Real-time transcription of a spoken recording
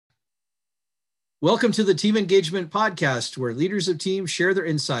Welcome to the Team Engagement Podcast, where leaders of teams share their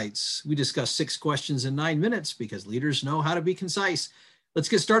insights. We discuss 6 questions in 9 minutes because leaders know how to be concise. Let's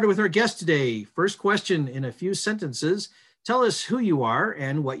get started with our guest today. First question in a few sentences. Tell us who you are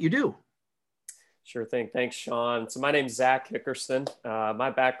and what you do. Sure thing. Thanks, Sean. So my name's Zach Hickerson.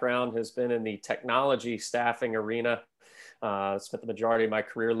 My background has been in the technology staffing arena. Spent the majority of my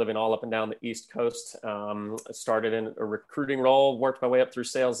career living all up and down the East Coast. Started in a recruiting role, worked my way up through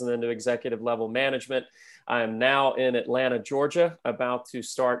sales and then to executive level management. I am now in Atlanta, Georgia, about to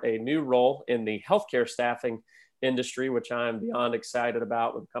start a new role in the healthcare staffing industry, which I am beyond excited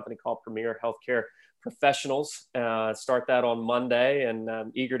about, with a company called Premier Healthcare Professionals. Start that on Monday, and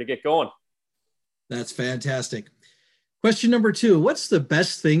I'm eager to get going. That's fantastic. Question number 2, what's the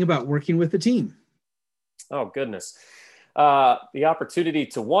best thing about working with a team? Oh, goodness. The opportunity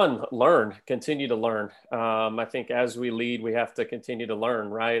to continue to learn. I think as we lead, we have to continue to learn,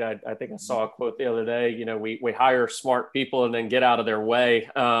 right? I think I saw a quote the other day, we hire smart people and then get out of their way.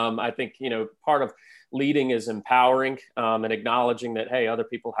 I think, part of leading is empowering and acknowledging that, hey, other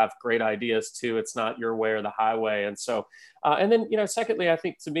people have great ideas too. It's not your way or the highway. And so, and then, secondly, I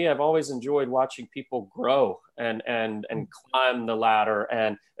think to me, I've always enjoyed watching people grow and climb the ladder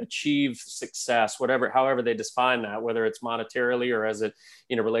and achieve success, however they define that, whether it's monetarily or as it,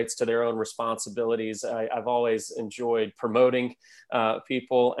 relates to their own responsibilities. I've always enjoyed promoting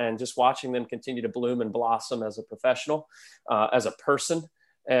people and just watching them continue to bloom and blossom as a professional, as a person.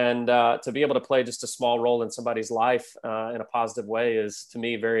 And to be able to play just a small role in somebody's life in a positive way is, to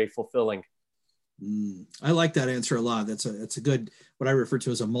me, very fulfilling. I like that answer a lot. That's a good, what I refer to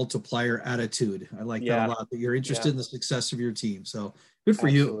as a multiplier attitude. I like that a lot, that you're interested in the success of your team. So good for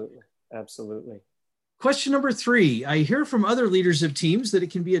you. Absolutely. Question number 3, I hear from other leaders of teams that it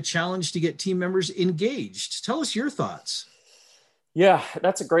can be a challenge to get team members engaged. Tell us your thoughts. Yeah,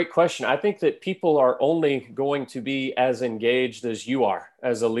 that's a great question. I think that people are only going to be as engaged as you are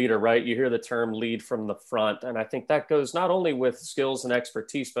as a leader, right? You hear the term lead from the front. And I think that goes not only with skills and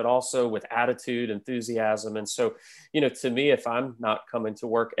expertise, but also with attitude, enthusiasm. And so, to me, if I'm not coming to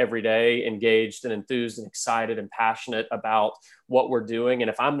work every day engaged and enthused and excited and passionate about what we're doing, and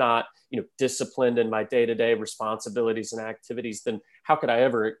if I'm not, disciplined in my day-to-day responsibilities and activities, then how could I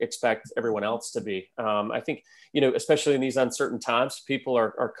ever expect everyone else to be? I think, especially in these uncertain times, people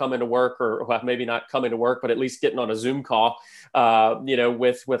are coming to work, or well, maybe not coming to work, but at least getting on a Zoom call,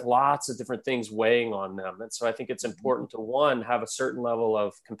 with lots of different things weighing on them. And so I think it's important to, one, have a certain level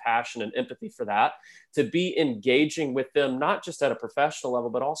of compassion and empathy for that, to be engaging with them, not just at a professional level,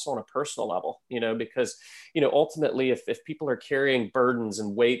 but also on a personal level, because, ultimately, if people are carrying burdens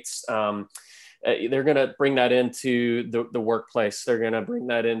and weights, they're going to bring that into the workplace. They're going to bring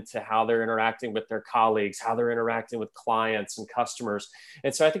that into how they're interacting with their colleagues, how they're interacting with clients and customers.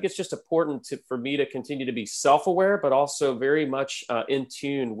 And so I think it's just important for me to continue to be self-aware, but also very much in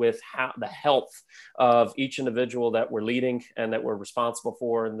tune with how the health of each individual that we're leading and that we're responsible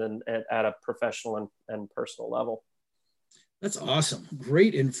for, and then at a professional and personal level. That's awesome.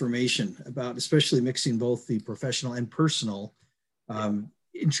 Great information about, especially mixing both the professional and personal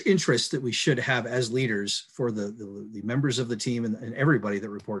interests that we should have as leaders for the members of the team and everybody that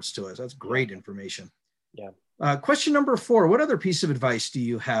reports to us. That's great information. Yeah. Question number 4, what other piece of advice do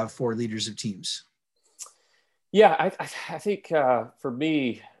you have for leaders of teams? Yeah, I think for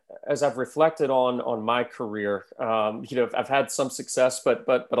me, as I've reflected on my career, I've had some success, but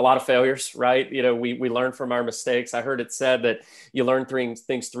a lot of failures, right? We learn from our mistakes. I heard it said that you learn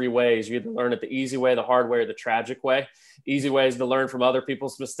things 3 ways. You either learn it the easy way, the hard way, or the tragic way. Easy way is to learn from other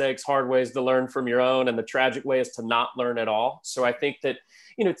people's mistakes. Hard way is to learn from your own. And the tragic way is to not learn at all. So I think that,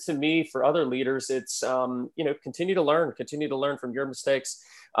 to me, for other leaders, it's, continue to learn from your mistakes,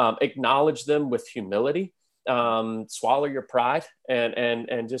 acknowledge them with humility. Swallow your pride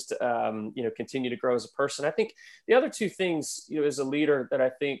and just, continue to grow as a person. I think the other 2 things, as a leader, that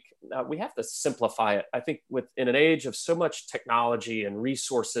I think we have to simplify it. I think in an age of so much technology and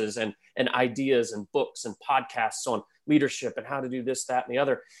resources and ideas and books and podcasts on leadership and how to do this, that, and the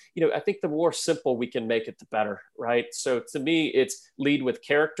other, I think the more simple we can make it, the better, right? So to me, it's lead with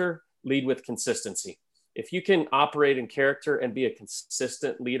character, lead with consistency. If you can operate in character and be a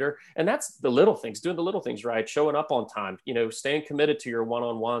consistent leader, and that's the little things, doing the little things right, showing up on time, staying committed to your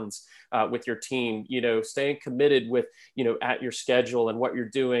one-on-ones with your team, staying committed with, at your schedule and what you're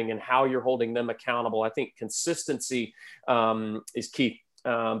doing and how you're holding them accountable. I think consistency is key.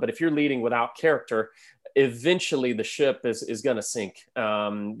 But if you're leading without character, eventually the ship is going to sink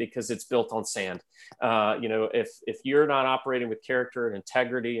because it's built on sand. If you're not operating with character and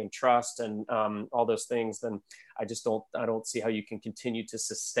integrity and trust and all those things, then I don't see how you can continue to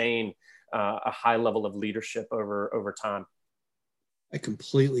sustain a high level of leadership over time. I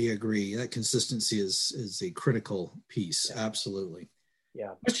completely agree. That consistency is a critical piece. Yeah. Absolutely.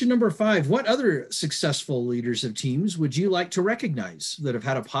 Yeah. Question number 5, what other successful leaders of teams would you like to recognize that have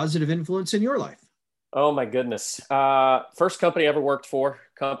had a positive influence in your life? Oh my goodness. First company I ever worked for,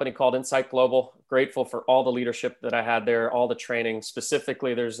 company called Insight Global. Grateful for all the leadership that I had there, all the training.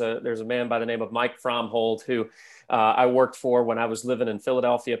 Specifically, there's a man by the name of Mike Fromhold who I worked for when I was living in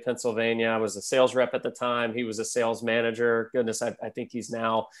Philadelphia, Pennsylvania. I was a sales rep at the time. He was a sales manager. Goodness, I think he's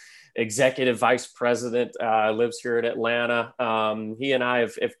now executive vice president, lives here in Atlanta. He and I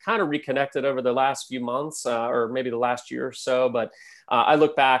have kind of reconnected over the last few months or maybe the last year or so, but I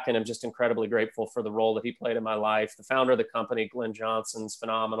look back and I'm just incredibly grateful for the role that he played in my life. The founder of the company, Glenn Johnson's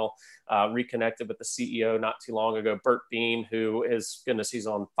phenomenal. Reconnected with the CEO not too long ago, Bert Bean, who is, goodness, he's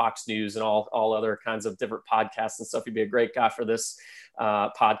on Fox News and all other kinds of different podcasts and stuff. He'd be a great guy for this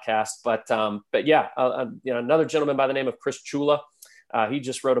podcast. But yeah, another gentleman by the name of Chris Chula. He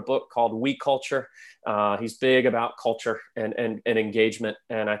just wrote a book called We Culture. He's big about culture and engagement.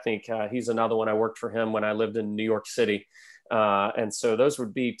 And I think he's another one. I worked for him when I lived in New York City. And so those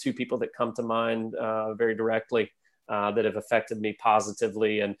would be 2 people that come to mind very directly that have affected me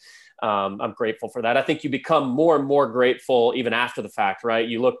positively. And I'm grateful for that. I think you become more and more grateful even after the fact, right?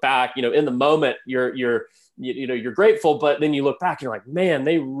 You look back, in the moment you're grateful, but then you look back and you're like, man,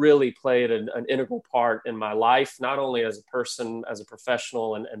 they really played an integral part in my life, not only as a person, as a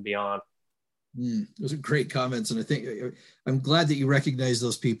professional and beyond. Those are great comments. And I think I'm glad that you recognize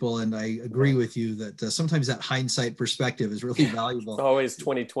those people. And I agree with you that sometimes that hindsight perspective is really valuable. It's always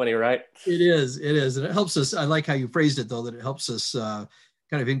 2020, right? It is. And it helps us. I like how you phrased it, though, that it helps us kind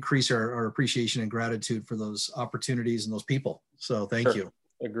of increase our appreciation and gratitude for those opportunities and those people. So thank you.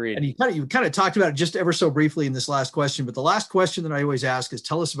 Agreed. And you kind of talked about it just ever so briefly in this last question, but the last question that I always ask is,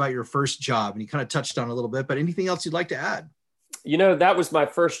 tell us about your first job. And you kind of touched on it a little bit, but anything else you'd like to add? That was my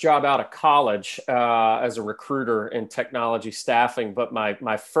first job out of college as a recruiter in technology staffing. But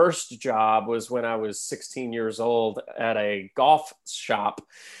my first job was when I was 16 years old at a golf shop.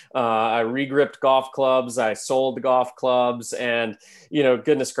 I regripped golf clubs. I sold golf clubs. And,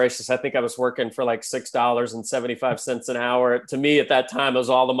 goodness gracious, I think I was working for like $6.75 an hour. To me, at that time, it was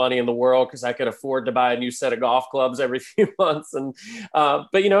all the money in the world because I could afford to buy a new set of golf clubs every few months. And but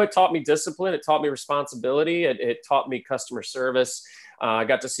it taught me discipline. It taught me responsibility. It taught me customer service. I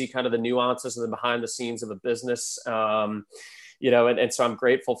got to see kind of the nuances and the behind the scenes of a business, and so I'm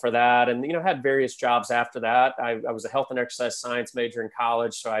grateful for that. And, had various jobs after that. I was a health and exercise science major in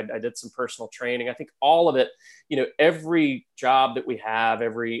college. So I did some personal training. I think all of it, every job that we have,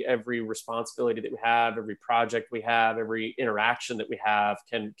 every responsibility that we have, every project we have, every interaction that we have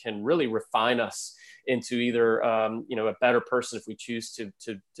can really refine us into either, a better person if we choose to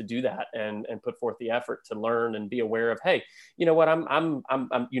do that and put forth the effort to learn and be aware of, hey, you know what,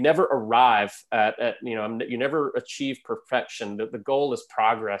 you never arrive you never achieve perfection. The goal is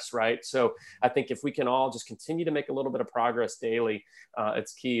progress, right? So I think if we can all just continue to make a little bit of progress daily,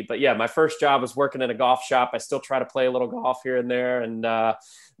 it's key. But yeah, my first job was working in a golf shop. I still try to play a little golf here and there, and not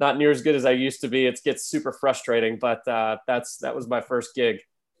near as good as I used to be. It gets super frustrating, but that was my first gig.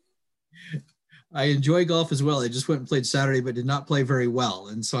 I enjoy golf as well. I just went and played Saturday, but did not play very well.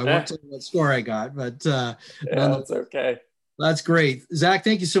 And so I won't tell you what score I got, but that's okay. That's great. Zach,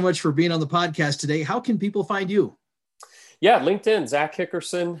 thank you so much for being on the podcast today. How can people find you? Yeah, LinkedIn, Zach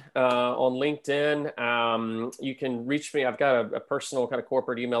Hickerson on LinkedIn. You can reach me. I've got a personal kind of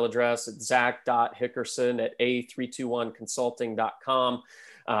corporate email address at zach.hickerson@a321consulting.com.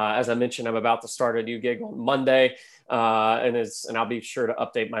 As I mentioned, I'm about to start a new gig on Monday, and I'll be sure to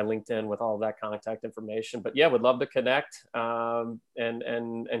update my LinkedIn with all of that contact information. But yeah, would love to connect and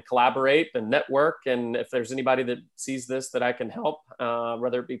collaborate and network. And if there's anybody that sees this that I can help,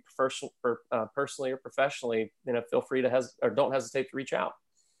 whether it be personally or professionally, feel free to don't hesitate to reach out.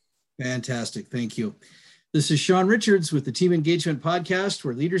 Fantastic, thank you. This is Sean Richards with the Team Engagement Podcast,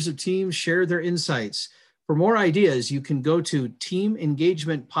 where leaders of teams share their insights. For more ideas, you can go to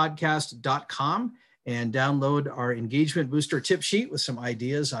teamengagementpodcast.com and download our engagement booster tip sheet with some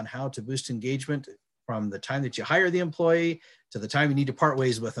ideas on how to boost engagement from the time that you hire the employee to the time you need to part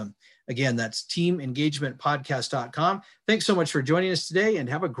ways with them. Again, that's teamengagementpodcast.com. Thanks so much for joining us today and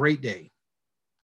have a great day.